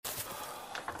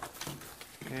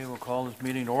Okay, we'll call this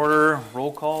meeting to order.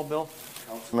 Roll call, Bill?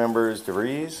 Council members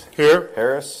DeVries. Here.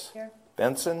 Harris. Here.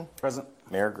 Benson. Present.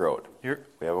 Mayor Grode. Here.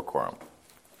 We have a quorum.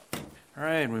 All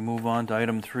right, we move on to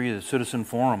item 3, the citizen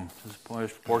forum.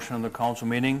 This portion of the council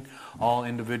meeting, all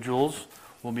individuals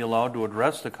will be allowed to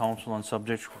address the council on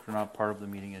subjects which are not part of the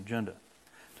meeting agenda.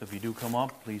 So if you do come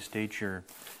up, please state your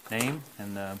name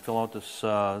and fill out this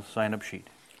sign-up sheet.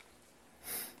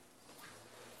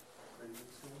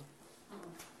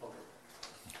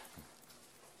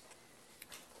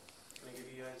 Can I give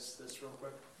you guys this real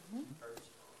quick?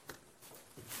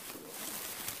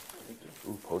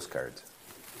 Ooh, postcards.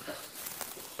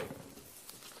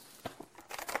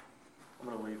 I'm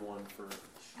going to leave one for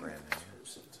Brandon. this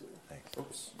person too. Thanks.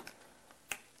 Oops.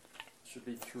 Should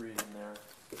be 3 in there.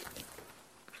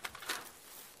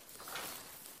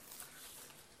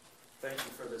 Thank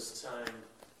you for this time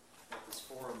at this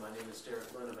forum. My name is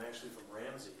Derek Lynn. I'm actually from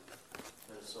Ramsey,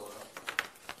 Minnesota.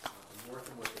 I'm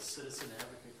working with the Citizen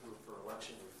Advocate Group for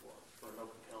Election Reform for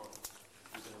Anoka County.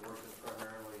 We've been working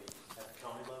primarily at the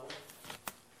county level.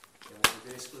 And what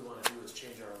we basically want to do is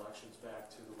change our elections back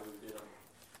to the way we did them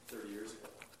 30 years ago.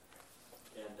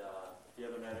 And the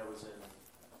other night I was in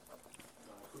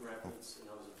Coon Rapids and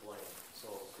I was in Blaine. So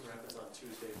Coon Rapids on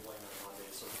Tuesday, Blaine on Monday.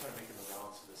 So we're kind of making the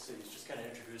rounds to the cities, just kind of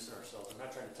introducing ourselves. I'm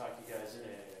not trying to talk you guys into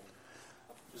anything.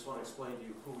 Just want to explain to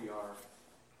you who we are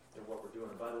and what we're doing.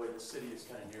 And by the way, the city is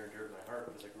kind of near and dear to my heart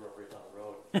because I grew up right down the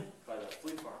road by that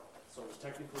Fleet Farm. So it was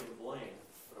technically in Blaine,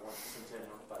 but I went to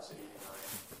Centennial class of '89.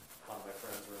 A lot of my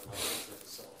friends were in Lexington,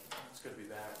 so it's good to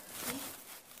be back.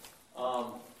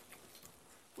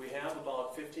 We have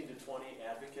about 15 to 20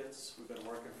 advocates. We've been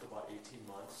working for about 18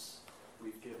 months.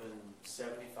 We've given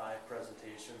 75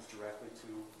 presentations directly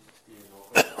to the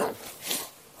local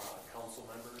council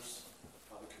members,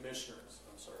 the commissioners,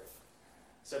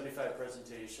 75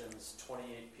 presentations,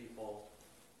 28 people,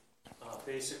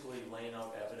 basically laying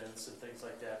out evidence and things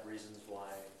like that, reasons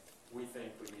why we think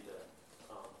we need to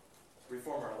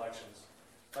reform our elections.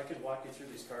 If I could walk you through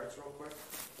these cards real quick.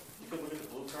 You can look at the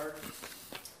blue card.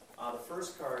 The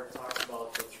first card talks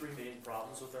about the 3 main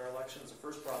problems with our elections. The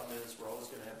first problem is we're always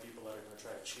going to have people that are going to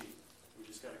try to cheat. We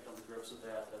just got to come to grips with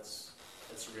that. That's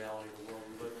the reality of the world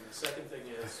we live in. The second thing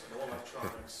is no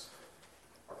electronics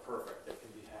are perfect. They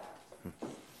can be hacked.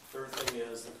 Third thing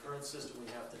is the current system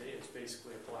we have today is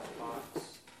basically a black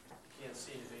box. You can't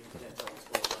see anything. You can't tell what's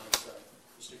going on inside.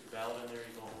 You stick your ballot in there,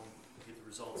 you go home, you get the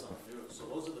results on the news. So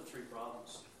those are the 3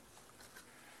 problems.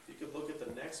 You could look at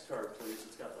the next card, please.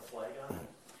 It's got the flag on it.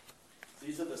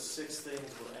 These are the 6 things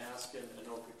we're asking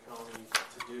Anoka County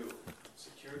to do.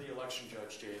 Secure the election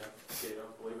judge data,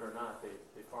 believe it or not,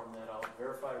 they farm that out.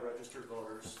 Verify registered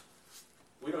voters.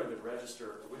 We don't even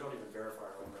verify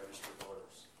our own registered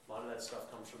voters. A lot of that stuff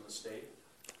comes from the state.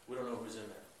 We don't know who's in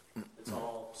there. It's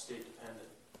all state dependent.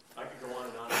 I could go on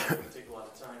and on, it would take a lot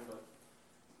of time, but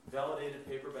validated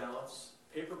paper ballots,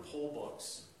 paper poll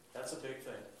books, that's a big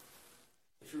thing.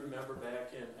 If you remember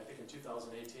back in, I think in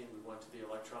 2018, we went to the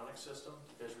electronic system,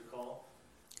 you guys recall?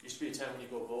 Used to be a time when you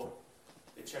go vote,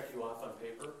 they check you off on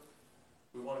paper.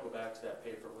 We want to go back to that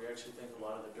paper. We actually think a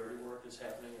lot of the dirty work is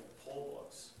happening in the poll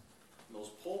books. And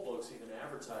those poll books even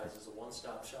advertise as a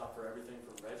one-stop shop for everything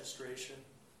from registration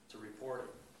to reporting.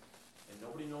 And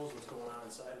nobody knows what's going on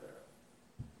inside of there.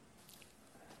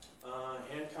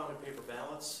 Hand-counted paper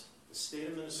ballots. The state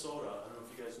of Minnesota, I don't know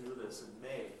if you guys knew this, in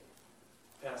May,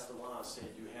 passed a law saying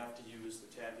you have to use the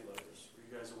tabulators. Were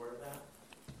you guys aware of that?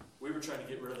 We were trying to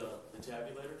get rid of the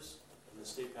tabulators, and the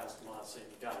state passed a law saying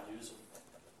you got to use them.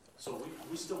 So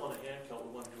we still want a hand count.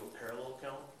 We want to do a parallel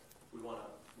count. We want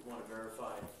to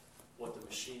verify what the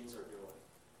machines are doing.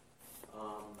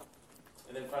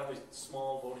 And then finally,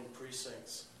 small voting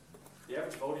precincts. The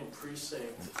average voting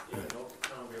precinct in Anoka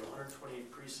County, we have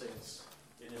 128 precincts,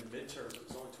 and in midterms, it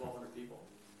was only 1,200 people.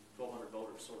 1,200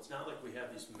 voters. So it's not like we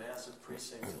have these massive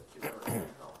precincts that keep our hand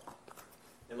count.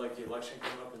 And like the election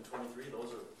coming up in 23,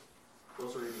 those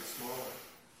are even smaller.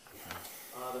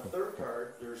 The third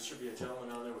card, there should be a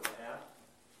gentleman on there with a hat.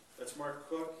 That's Mark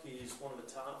Cook. He's one of the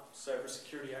top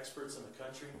cybersecurity experts in the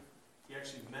country. He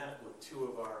actually met with 2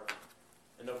 of our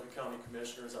Anoka County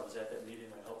commissioners. I was at that meeting.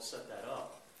 I helped set that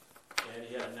up. And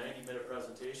he had a 90-minute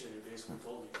presentation. He basically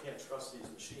told me, you can't trust these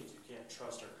machines. You can't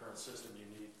trust our current system. You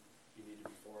need to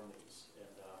reform these. And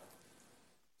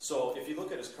so if you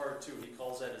look at his card too, he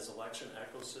calls that his election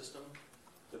ecosystem.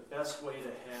 The best way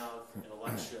to have an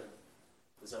election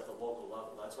is at the local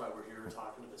level. That's why we're here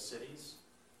talking to the cities.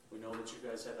 We know that you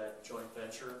guys have that joint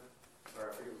venture, or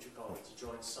I forget what you call it, it's a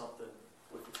joint something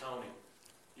with the county.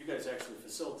 You guys actually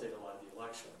facilitate a lot of the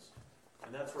elections.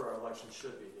 And that's where our elections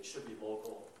should be. They should be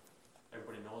local.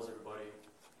 Everybody knows everybody.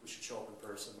 should show up in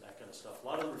person, that kind of stuff. A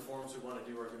lot of the reforms we want to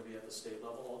do are going to be at the state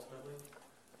level ultimately,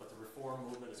 but the reform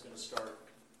movement is going to start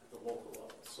at the local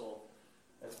level. So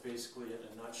that's basically it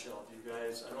in a nutshell. Do you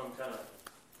guys, I know I'm kind of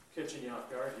catching you off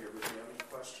guard here, but do you have any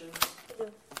questions?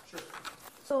 Sure.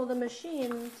 So the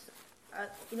machines,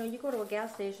 you go to a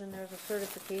gas station, there's a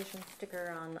certification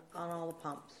sticker on all the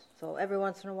pumps. So every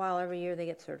once in a while, every year, they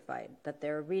get certified that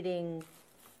they're reading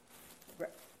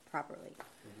properly.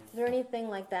 Is there anything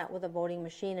like that with a voting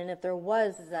machine? And if there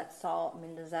was, does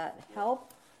that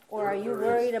help? Or are you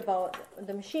worried about,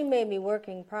 the machine may be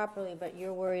working properly, but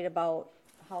you're worried about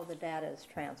how the data is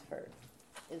transferred?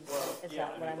 Is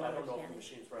that what I'm I don't know if the understanding?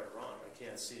 machine's right or wrong. I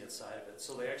can't see inside of it.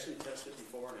 So they actually test it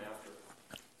before and after.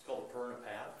 It's called a per and a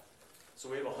path. So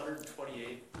we have 128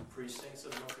 precincts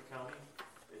in Anoka County.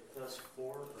 They test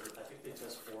four of them.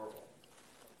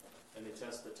 And they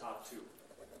test the top two.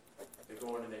 They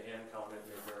go in and they hand count it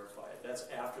and they verify it. That's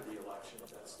after the election.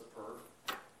 That's the per.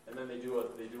 And then they do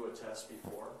a test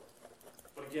before.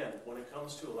 But again, when it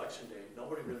comes to election day,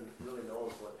 nobody really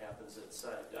knows what happens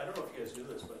inside. I don't know if you guys knew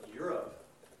this, but Europe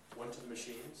went to the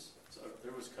machines. So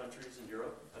there was countries in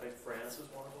Europe. I think France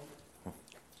is one of them.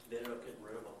 They ended up getting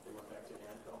rid of them. They went back to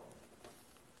hand count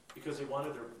because they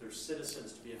wanted their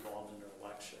citizens to be involved in their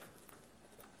election.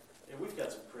 And we've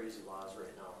got some crazy laws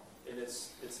right now. And it's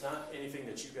not anything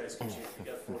that you guys can change. You've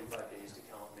got 45 days to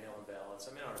count mail-in ballots.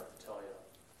 I don't have to tell you.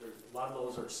 A lot of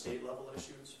those are state-level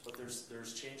issues, but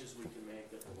there's changes we can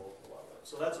make at the local level.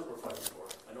 So that's what we're fighting for.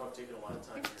 I know I've taken a lot of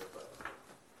time here, but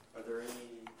are there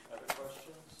any other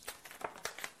questions?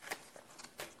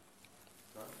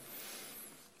 None?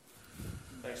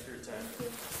 Thanks for your time.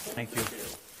 Thank you. Appreciate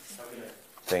it. Have a good night.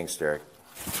 Thanks, Derek.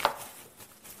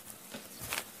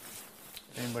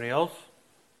 Anybody else?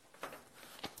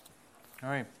 All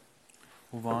right.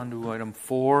 Move on to item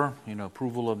 4,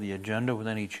 approval of the agenda with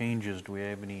any changes. Do we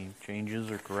have any changes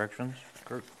or corrections?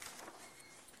 Kurt?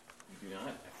 We do not.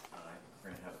 We're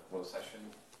going to have a closed session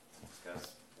to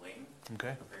discuss Lane.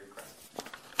 Okay. Very request.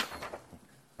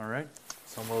 All right.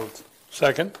 So moved.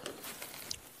 Second.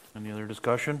 Any other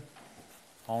discussion?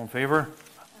 All in favor?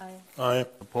 Aye.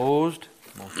 Opposed?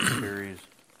 Motion carries.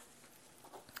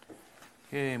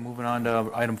 Okay, moving on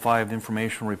to item 5,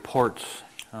 information reports.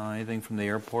 Anything from the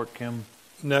airport, Kim?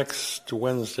 Next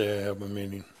Wednesday, I have a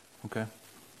meeting. Okay.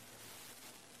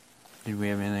 Did we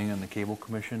have anything on the cable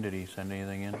commission? Did he send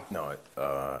anything in? No,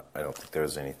 I don't think there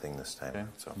was anything this time. Okay.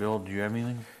 So Bill, do you have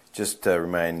anything? just to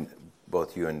remind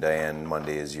both you and Diane,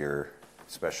 Monday is your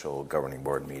special governing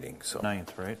board meeting. So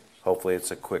 9th, right? hopefully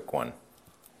it's a quick one.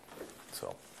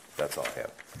 So that's all I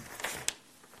have.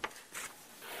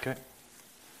 Okay.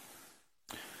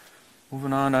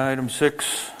 Moving on to item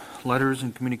 6, letters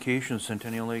and communications,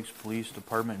 Centennial Lakes Police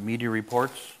Department media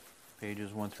reports,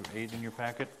 pages 1 through 8 in your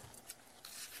packet.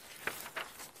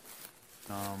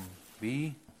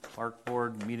 B, Park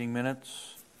Board meeting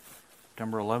minutes,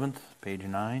 September 11th, page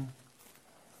 9.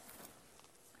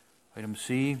 Item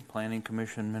C, Planning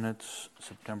Commission minutes,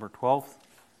 September 12th,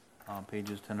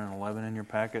 pages 10 and 11 in your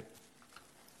packet.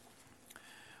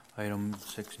 Item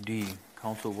 6D,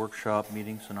 Council Workshop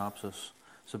meeting synopsis,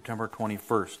 September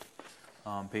 21st,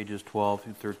 pages 12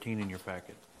 through 13 in your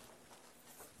packet.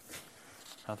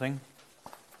 Nothing?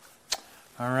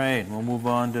 All right, we'll move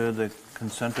on to the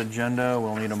consent agenda.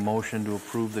 We'll need a motion to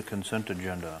approve the consent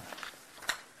agenda.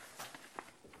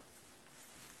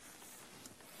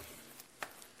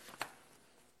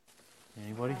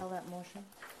 Anybody? File that motion.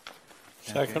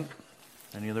 Second.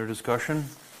 Any other discussion?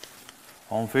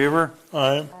 All in favor?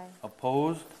 Aye. Aye.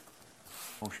 Opposed?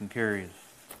 Motion carries.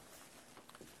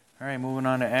 All right, moving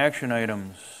on to action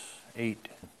items.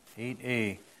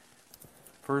 8A.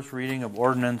 First reading of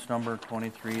ordinance number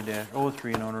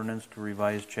 23-03, an ordinance to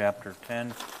revise chapter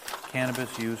 10,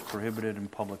 cannabis use prohibited in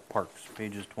public parks,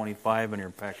 pages 25 in your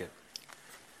packet.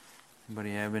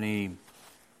 Anybody have anything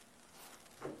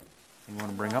you want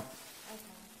to bring up?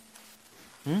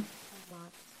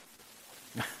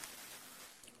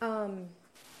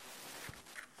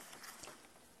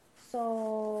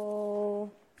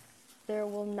 So there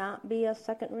will not be a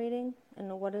second reading?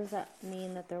 And what does that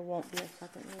mean that there won't be a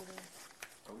second reading?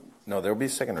 No, there'll be a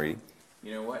second read.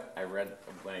 You know what? I read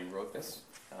when I wrote this,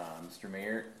 Mr.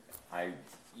 Mayor, I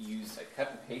cut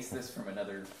and paste this from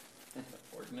another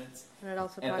ordinance. And it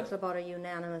also And talks about a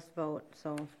unanimous vote,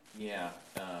 so. Yeah,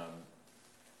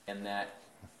 and that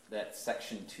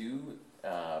section 2,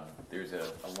 there's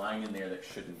a line in there that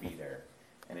shouldn't be there,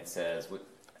 and it says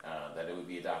that it would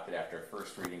be adopted after a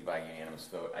first reading by unanimous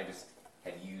vote. I just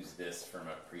had used this from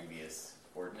a previous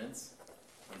ordinance,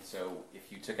 and so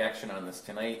if you took action on this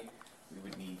tonight, we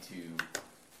would need to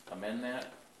amend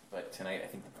that but tonight I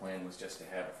think the plan was just to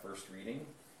have a first reading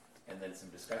and then some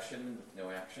discussion with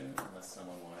no action unless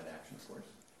someone wanted action scores.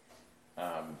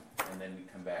 And then we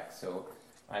come back. So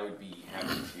I would be happy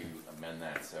to amend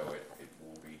that so it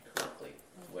will read correctly,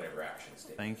 whatever action is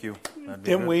taken. Thank you. That'd be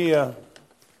Didn't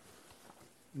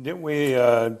good.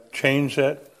 we change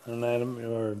that on item,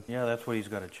 or, Yeah, that's what he's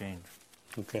got to change.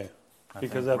 okay. I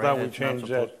Because think, I thought right, we it's not changed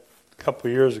supposed- that a couple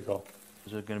of years ago.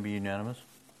 Is it going to be unanimous?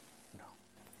 No,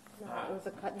 it was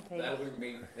a cut and paste. That'll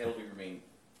remain,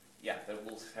 yeah,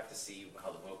 we'll have to see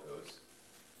how the vote goes.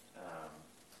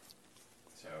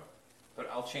 So, but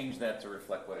I'll change that to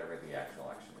reflect whatever the actual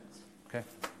action is. Okay.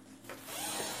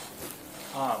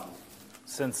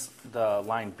 Since the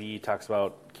line B talks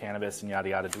about cannabis and yada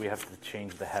yada, do we have to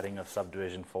change the heading of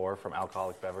subdivision 4 from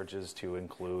alcoholic beverages to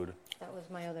include, That was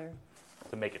my other,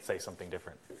 to make it say something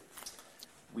different?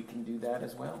 We can do that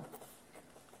as well.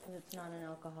 it's not an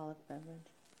alcoholic beverage.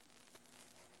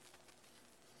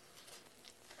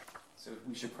 So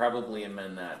we should probably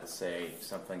amend that to say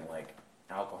something like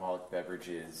alcoholic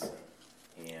beverages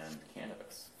and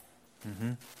cannabis.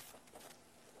 Mm-hmm.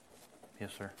 Yes,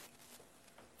 sir.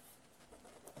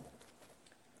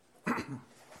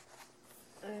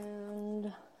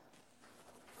 And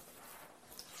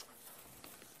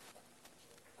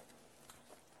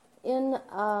in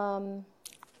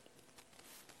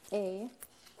A,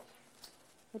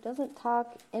 it doesn't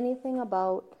talk anything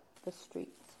about the streets.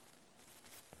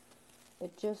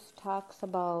 It just talks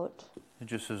about It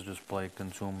just says display,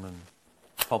 consume, and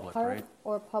public, park right?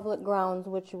 or public grounds,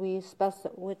 which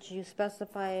you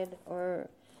specified or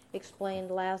explained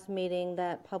last meeting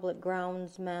that public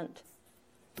grounds meant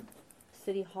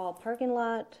City Hall parking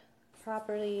lot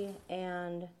property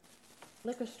and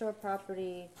liquor store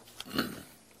property,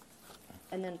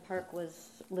 and then park was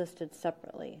listed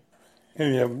separately.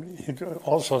 It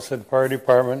also said fire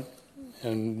department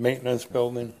and maintenance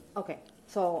building. Okay,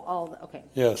 so okay.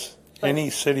 Yes, But- any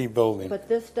city building. But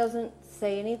this doesn't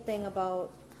say anything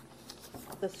about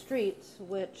the streets,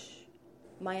 which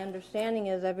my understanding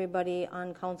is everybody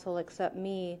on council except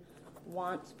me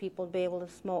wants people to be able to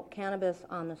smoke cannabis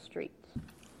on the streets.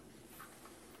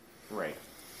 Right.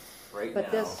 Right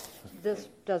But now, this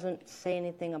doesn't say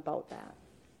anything about that.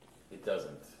 it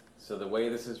doesn't. So the way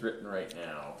this is written right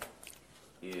now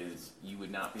is you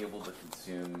would not be able to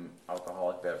consume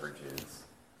alcoholic beverages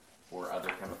or other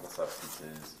chemical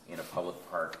substances in a public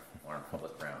park or on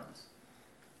public grounds.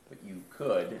 But you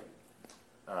could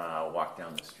walk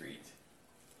down the street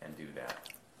and do that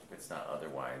if it's not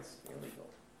otherwise illegal.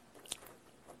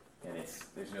 And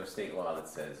there's no state law that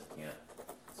says you can't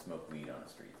smoke weed on the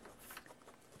street.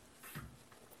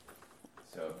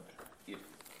 So if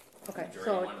the Okay, majority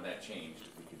so, wanted that changed,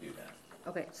 we could do that.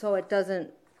 okay, so it doesn't,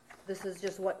 this is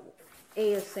just what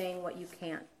A is saying what you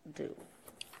can't do.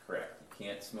 Correct. You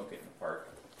can't smoke it in the park,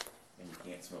 and you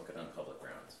can't smoke it on public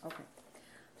grounds. Okay.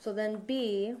 So then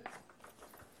B,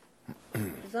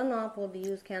 it is unlawful to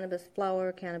use cannabis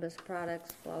flower, cannabis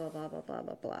products, blah, blah, blah, blah, blah,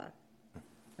 blah, blah,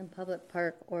 in public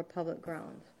park or public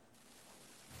grounds.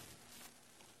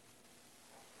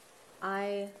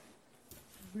 I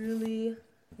really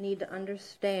need to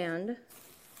understand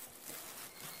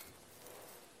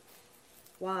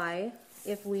why,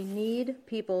 if we need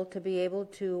people to be able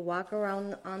to walk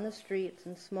around on the streets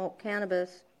and smoke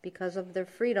cannabis because of their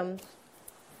freedoms,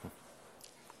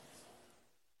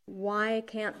 why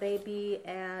can't they be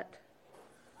at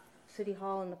City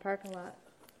Hall in the parking lot?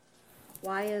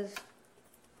 Why is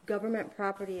government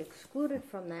property excluded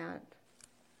from that?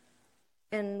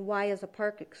 And why is a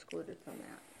park excluded from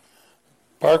that?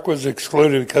 Park was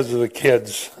excluded because of the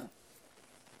kids.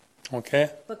 Okay?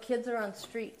 But kids are on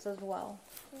streets as well.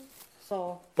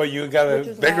 So, But you got which a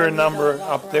is why bigger we number don't walk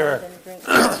up around there. and drink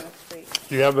beer on the street.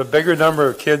 You have a bigger number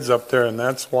of kids up there, and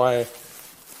that's why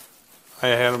I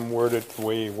had him word it the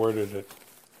way he worded it.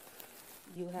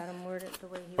 You had him word it the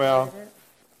way he Well- worded it?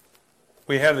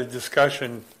 We had a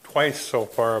discussion twice so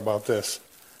far about this.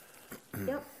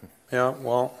 Yep, Yeah,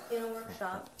 well, in a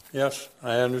workshop. yes,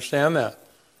 I understand that.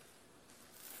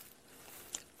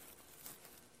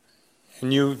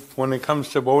 And you, when it comes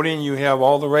to voting, you have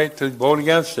all the right to vote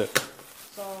against it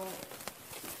So,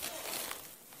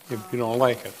 if you don't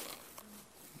like it.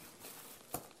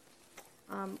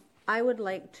 I would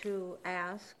like to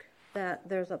ask that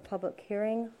there's a public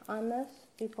hearing on this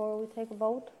before we take a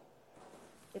vote,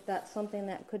 if that's something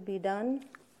that could be done.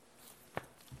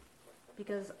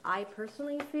 Because I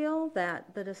personally feel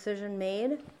that the decision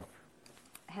made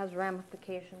has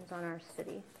ramifications on our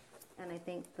city, and I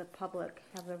think the public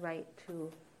have the right to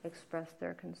express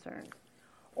their concerns.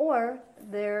 Or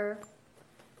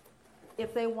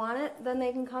if they want it, then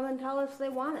they can come and tell us they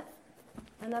want it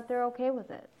and that they're okay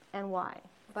with it and why.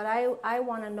 But I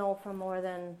want to know from more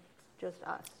than just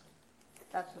us.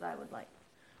 That's what I would like.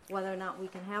 Whether or not we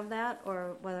can have that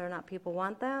or whether or not people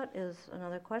want that is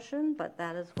another question, but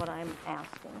that is what I'm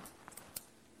asking.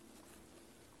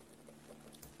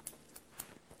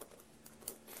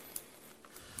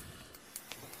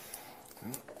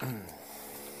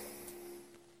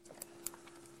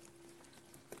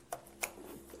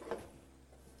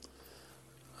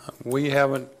 We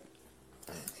haven't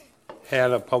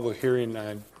had a public hearing,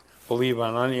 I believe,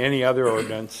 on any other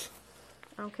ordinance.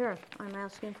 I don't care. I'm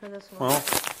asking for this one. Well,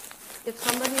 If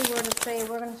somebody were to say,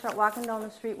 we're going to start walking down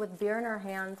the street with beer in our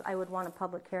hands, I would want a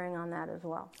public hearing on that as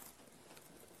well.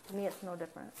 To me, it's no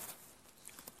different.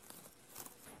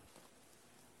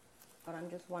 But I'm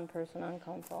just one person on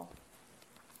council.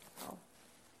 So.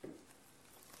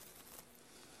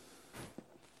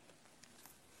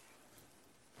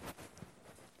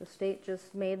 The state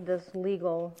just made this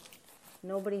legal.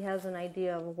 Nobody has an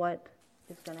idea of what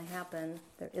is going to happen.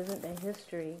 There isn't a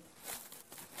history.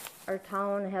 Our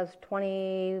town has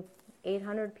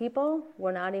 2,800 people.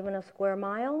 We're not even a square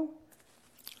mile.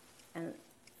 And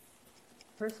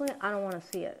personally, I don't want to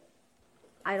see it.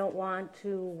 I don't want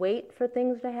to wait for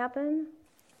things to happen.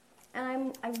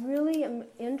 And I really am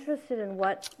interested in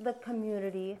what the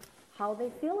community, how they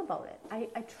feel about it.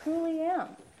 I truly am.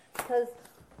 Because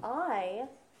I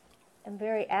am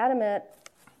very adamant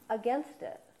against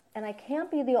it. And I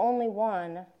can't be the only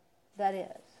one that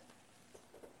is.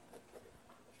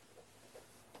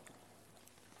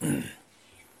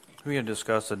 We had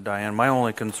discussed it, Diane. My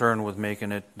only concern with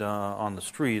making it on the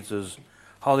streets is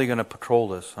how are they going to patrol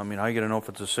this? I mean, how are you going to know if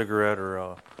it's a cigarette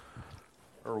or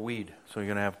weed? So you're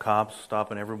going to have cops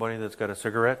stopping everybody that's got a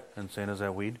cigarette and saying, is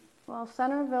that weed? Well,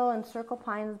 Centerville and Circle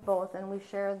Pines both, and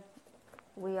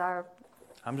we are...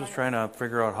 I'm just trying to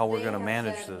figure out how we're going to They have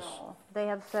manage said this. no. They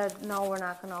have said, no, we're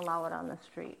not going to allow it on the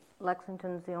street.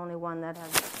 Lexington's the only one that has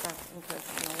expressed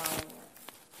interest in allowing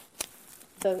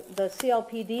it. The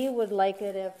CLPD would like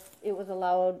it if it was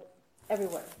allowed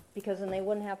everywhere, because then they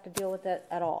wouldn't have to deal with it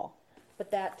at all. But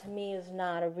that, to me, is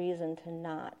not a reason to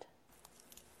not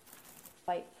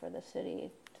fight for the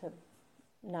city to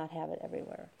not have it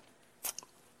everywhere.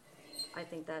 I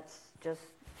think that's just...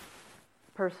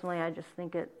 Personally, I just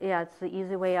think it's the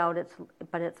easy way out,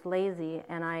 but it's lazy,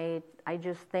 and I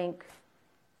just think,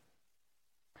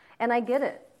 and I get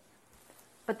it,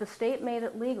 but the state made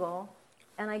it legal,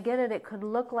 and I get it could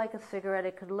look like a cigarette,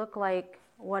 it could look like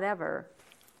whatever.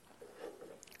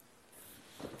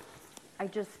 I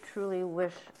just truly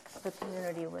wish the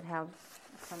community would have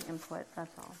some input,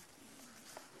 that's all.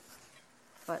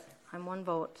 But I'm one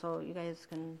vote, so you guys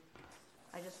can,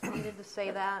 I just needed to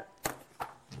say that.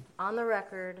 On the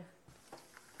record.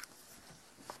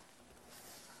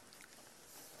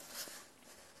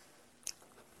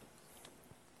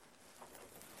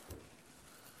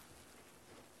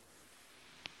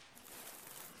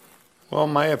 well,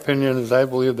 my opinion is I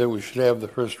believe that we should have the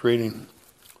first reading.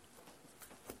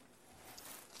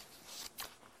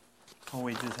 Well,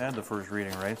 we just had the first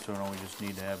reading, right? So now we just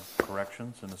need to have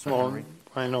corrections in the second Well, reading?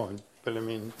 I know, but I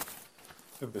mean,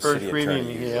 the The first city reading,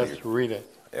 attorney he has usually- to read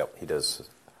it. Yep, he does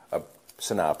a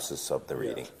synopsis of the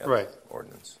reading of Right. the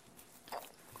ordinance. Would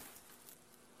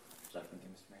you like to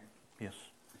continue, Mr. Mayor? Yes.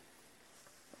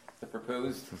 The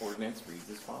proposed ordinance reads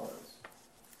as follows.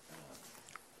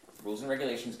 Rules and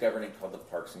regulations governing public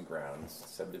parks and grounds,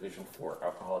 subdivision for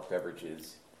alcoholic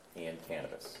beverages and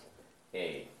cannabis.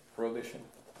 A, prohibition.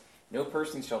 No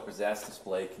person shall possess,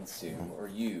 display, consume, or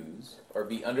use, or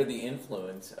be under the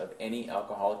influence of any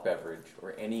alcoholic beverage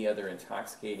or any other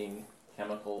intoxicating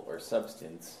chemical or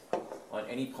substance on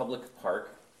any public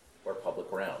park or public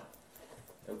ground.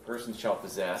 No person shall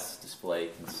possess, display,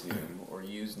 consume, or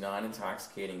use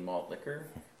non-intoxicating malt liquor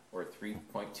or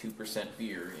 3.2%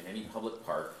 beer in any public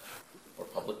park or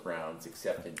public grounds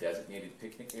except in designated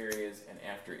picnic areas and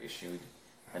after issued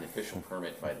an official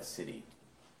permit by the city.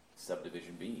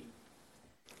 Subdivision B.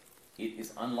 It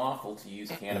is unlawful to use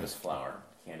cannabis flower,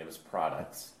 cannabis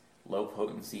products,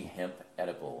 low-potency hemp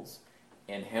edibles,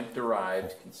 and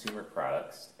hemp-derived consumer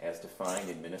products as defined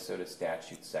in Minnesota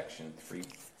Statute Section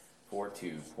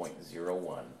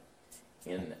 342.01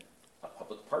 in a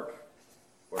public park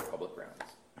or public grounds.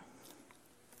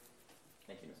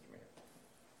 Thank you, Mr.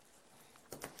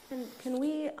 Mayor. Can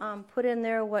we put in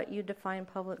there what you define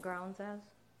public grounds as?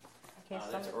 In case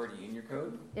That's some- already in your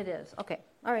code. It is, okay,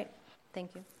 all right,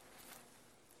 thank you.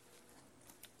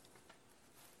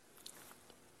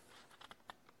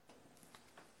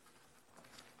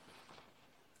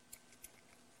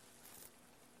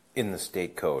 In the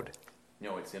state code,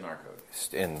 No, it's in our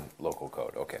code. In local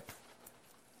code, okay.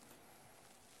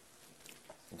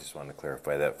 I just wanted to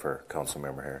clarify that for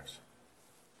Councilmember Harris.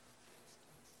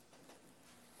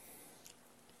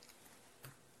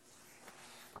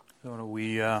 So do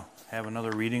we have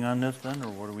another reading on this then, or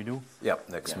what do we do? Yep,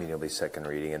 next meeting will be second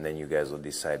reading, and then you guys will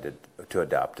decide to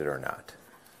adopt it or not,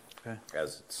 Okay,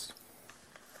 as it's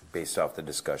based off the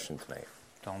discussion tonight.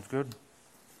 sounds good.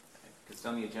 Because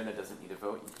on the agenda doesn't need a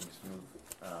vote, you can just move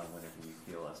whenever you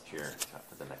feel as chair to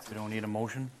the next We one. don't need a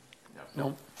motion? No.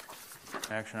 Nope.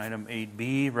 Action item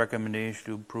 8B, recommendation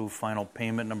to approve final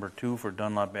payment number 2 for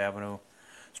Dunlop Avenue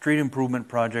Street Improvement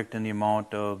Project in the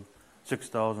amount of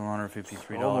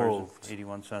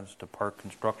 $6,153.81 to Park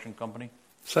Construction Company.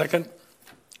 Second?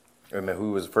 Wait a minute,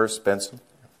 who was first? Benson?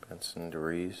 Benson,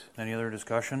 DeRees. Any other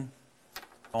discussion?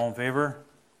 All in favor?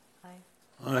 Aye.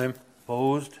 Aye.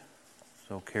 Opposed?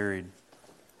 So carried.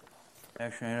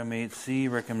 Action item 8C,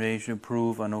 recommendation to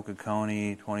approve Anoka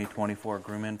County 2024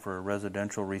 agreement for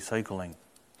residential recycling.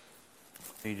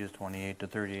 Pages 28 to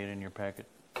 38 in your packet.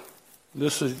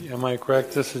 This is, am I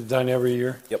correct? This is done every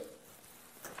year? Yep.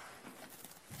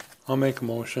 I'll make a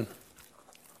motion.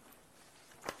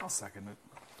 I'll second it.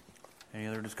 Any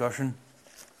other discussion?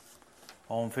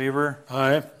 All in favor?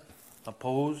 Aye.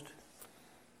 Opposed?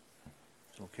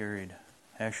 So carried.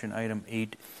 Action item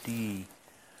 8D.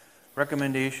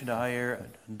 Recommendation to hire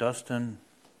Dustin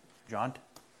Jonty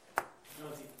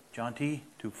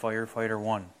to firefighter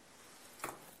 1.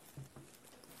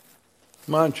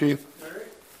 Come on, chief.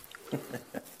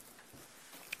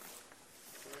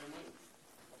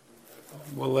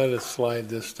 We'll let it slide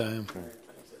this time. Thanks,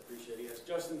 I appreciate it. Yes,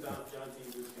 Justin Johnty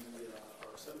would be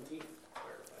our 17th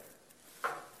firefighter. So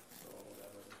that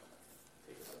would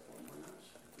take us up one more notch.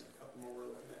 And a couple more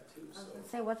we're looking at too. I was So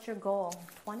gonna say, what's your goal?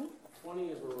 20? 20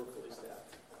 is where we're fully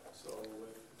staffed. So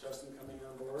with Justin coming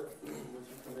on board, with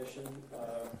your permission,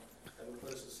 that would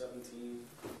put us at 17.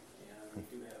 And we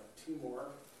do have 2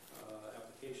 more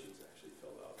applications actually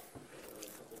filled out.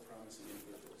 A couple of promising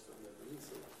individuals that we have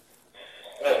released.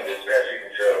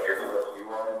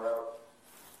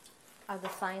 Are the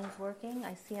signs working?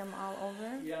 I see them all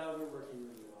over. Yeah, they're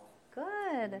working really well.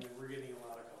 Good. And we're getting a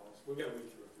lot of calls. We've got to weed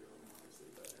through a few of them,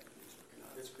 obviously, but everything's working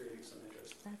out. It's creating some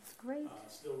interest. That's great.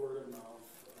 Still word of mouth,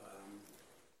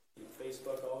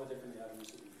 Facebook, all the different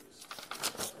avenues that we use.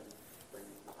 Bring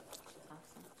it to that. So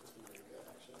Awesome. it's been very good,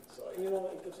 actually. So,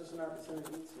 it gives us an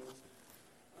opportunity to,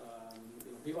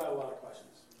 people have a lot of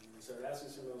questions. When we started asking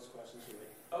some of those questions, we're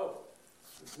like, oh,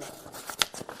 it's not.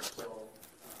 So,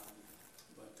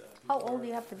 but. How old do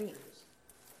you have to be?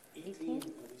 18, at least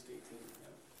 18,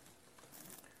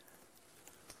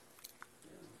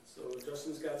 yeah. So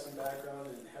Justin's got some background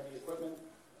in heavy equipment.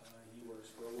 He works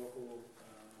for a local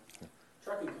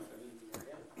trucking company in the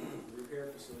area, repair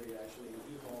facility actually.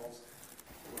 He hauls,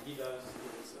 what he does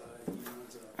is he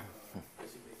runs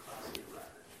basically a Class 8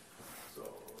 ladder. So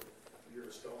if you're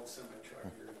a stalled semi-truck,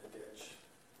 you're in the ditch,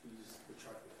 he's the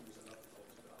truck that comes up and pulls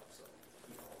it out. So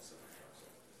he hauls semi-trucks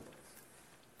all over the place.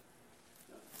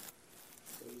 Yeah.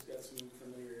 So he's got some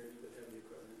familiarity with heavy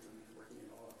equipment and working in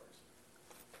all hours.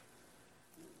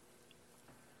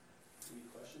 Any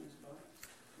questions about it?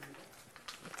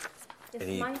 Is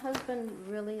Any- my husband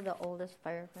really the oldest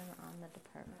fireman on the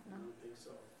department I now? don't think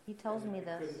so. He tells me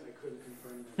this. I couldn't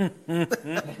confirm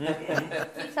that.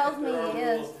 He tells me he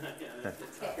is.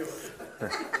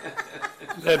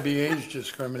 That'd be age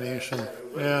discrimination.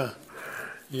 Yeah.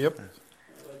 Yep.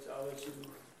 I'll let you.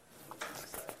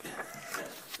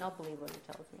 I'll believe what he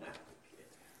tells me.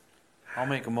 I'll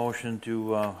make a motion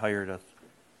to hire Dustin.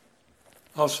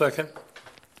 I'll second.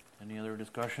 Any other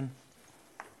discussion?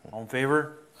 All in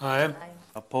favor? Aye. Aye.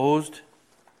 Opposed?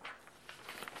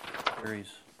 Carries.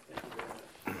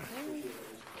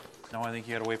 Now I think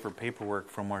you gotta wait for paperwork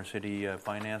from our city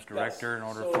finance director in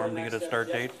order So for the him to next get a step- start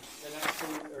yeah, date.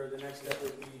 The next step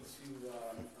would be to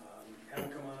have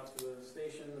him come on up to the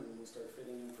station and we'll start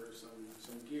fitting him for some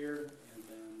gear. And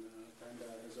then Brenda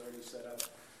has already set up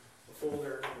a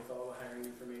folder with all the hiring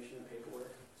information and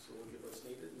paperwork. So we'll get what's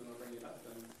needed and then I'll bring it up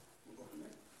and we'll go from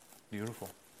there. Beautiful.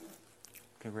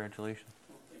 Congratulations.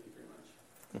 Well, thank you very much.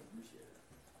 Appreciate it.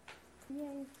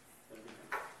 Yay. Have a good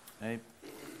night. Hey,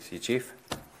 See you, Chief.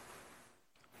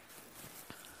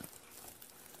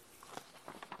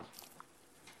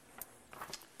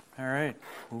 all right,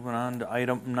 moving on to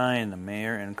item 9, the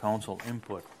mayor and council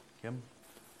input. Kim?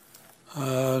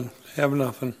 Have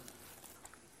nothing.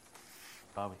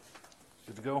 Bobby?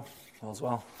 Good to go. All as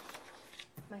well.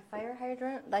 My fire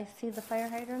hydrant, I see the fire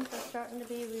hydrants are starting to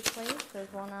be replaced.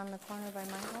 There's one on the corner by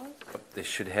my house. They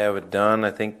should have it done.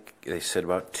 I think they said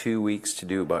about 2 weeks to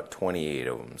do about 28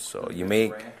 of them. So you may.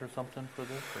 Grant or something for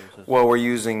this? Or is this Well, we're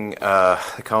using the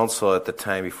council at the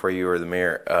time before you were the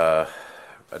mayor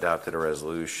adopted a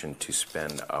resolution to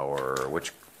spend our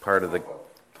which part of the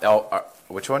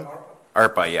which one?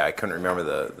 ARPA. Yeah, I couldn't remember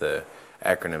the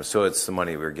acronym. So it's the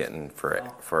money we're getting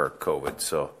for COVID.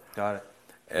 So got it.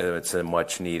 and it's a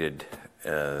much needed.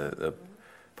 The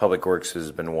Public Works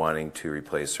has been wanting to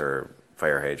replace our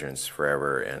fire hydrants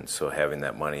forever, and so having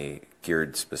that money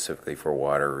geared specifically for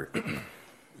water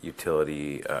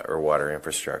utility or water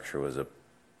infrastructure was a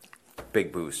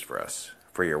big boost for us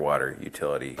for your water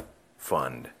utility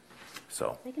fund.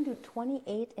 So They can do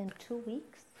 28 in 2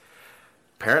 weeks?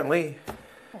 apparently,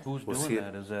 Who's We'll doing see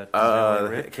that? Is that I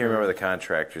Rich can't remember the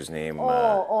contractor's name.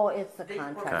 It's the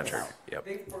contract. Contractor. Yep.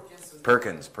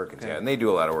 Perkins. Yeah, and they do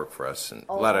a lot of work for us, and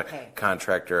a lot of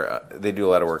contractor. They do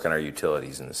a lot of work on our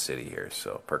utilities in the city here.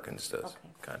 So Perkins does. Okay.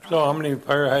 Contract. So how many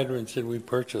fire hydrants did we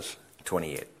purchase?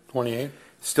 28. 28?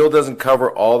 Still doesn't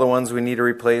cover all the ones we need to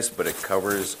replace, but it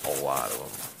covers a lot of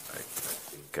them. I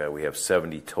think we have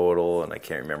 70 total, and I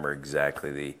can't remember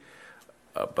exactly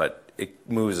but it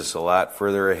moves us a lot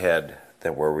further ahead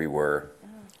than where we were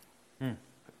a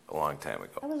long time I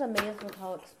ago. was amazed with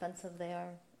how expensive they are.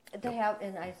 They have,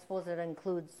 and I suppose it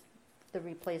includes the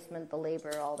replacement, the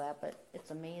labor, all that, but it's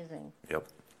amazing. Yep.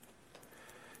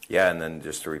 Yeah, and then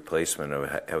just the replacement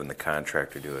of having the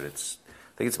contractor do it.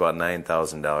 I think it's about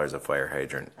 $9,000 a fire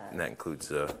hydrant, and that includes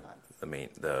the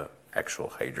actual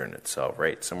hydrant itself,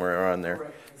 right? Somewhere around there.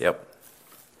 Correct. Yep.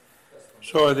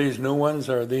 So are these new ones,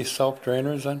 are these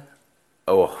self-drainers then?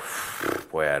 Oh,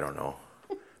 boy, I don't know.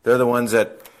 They're the ones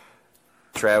that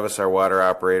Travis, our water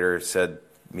operator, said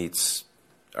meets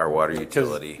our water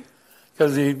utility.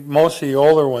 Because most of the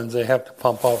older ones, they have to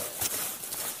pump out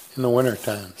in the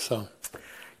wintertime, so.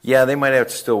 Yeah, they might have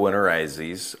to still winterize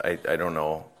these. I don't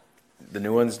know. The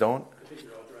new ones don't? I think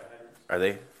they're all dry hydrants. Are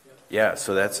they? Yeah,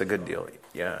 so that's a good deal.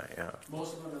 Yeah.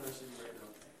 Most of them in the city right now.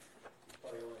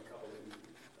 Probably only a couple that need.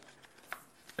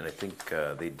 And I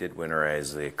think they did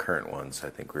winterize the current ones. I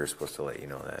think we were supposed to let you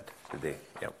know that. Did they?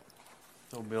 Yep.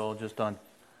 So Bill, just to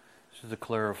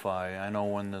clarify, I know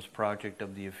when this project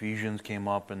of the Ephesians came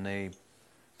up and there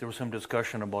was some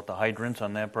discussion about the hydrants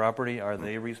on that property. Are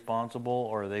they responsible,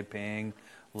 or are they paying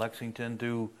Lexington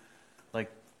to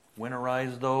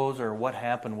winterize those, or what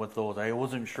happened with those? I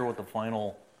wasn't sure what the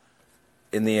final.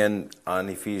 In the end, on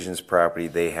Ephesians property,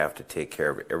 they have to take care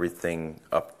of everything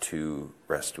up to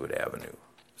Restwood Avenue.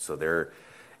 So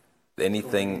They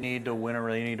anything. need to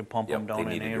they need to pump Yep, them down they in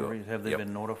need to do it. areas. Have they Yep.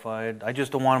 been notified? I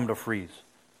just don't want them to freeze.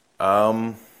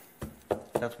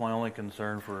 That's my only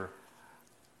concern for.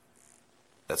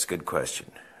 That's a good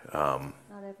question. Not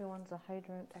everyone's a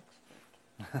hydrant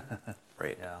expert.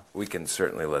 Right. Yeah. We can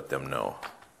certainly let them know.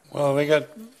 Well, they got,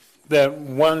 that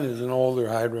one is an older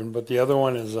hydrant, but the other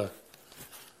one is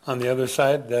on the other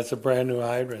side, that's a brand new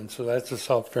hydrant, so that's a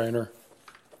self-drainer.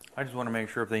 I just want to make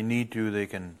sure if they need to, they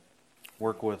can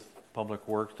work with Public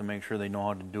Works to make sure they know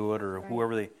how to do it, or Right.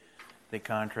 whoever they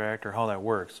contract, or how that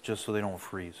works, just so they don't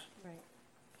freeze. Right.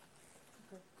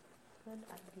 Good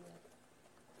idea.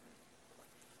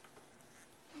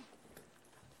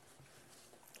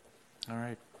 All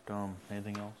right.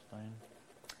 Anything else, Diane?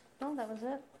 No, that was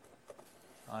it.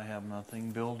 I have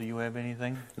nothing. Bill, do you have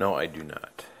anything? No, I do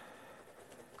not.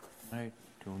 All right.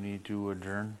 Do we need to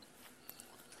adjourn?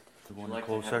 To go Would you into like to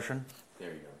closed have- session?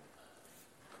 There you go.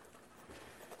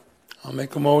 I'll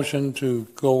make a motion to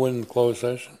go in closed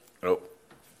session. Oh,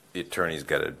 the attorney's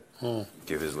got to Oh,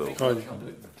 give his little. Oh, I'll do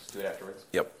it. Just do it afterwards.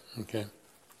 Yep. okay.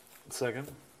 Second.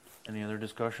 Any other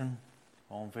discussion?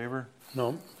 All in favor?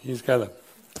 No, he's got to,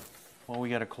 Well, we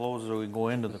got to close so we can go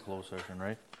into the closed session,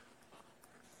 right?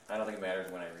 I don't think it matters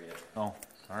when I read it Oh, all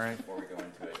right. before we go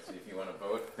into it. So if you want to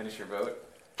vote, finish your vote.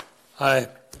 aye.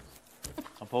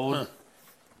 Opposed?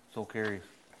 So carries.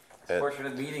 This portion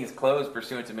of the meeting is closed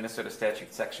pursuant to Minnesota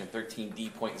Statute Section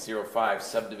 13D.05,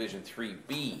 Subdivision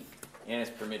 3B, and is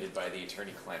permitted by the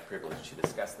attorney-client privilege to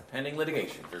discuss the pending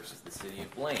litigation versus the City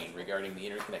of Blaine regarding the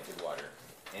interconnected water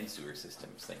and sewer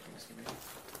systems. Thank you, Mr. Mayor.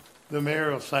 The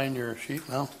mayor will sign your sheet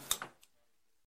now.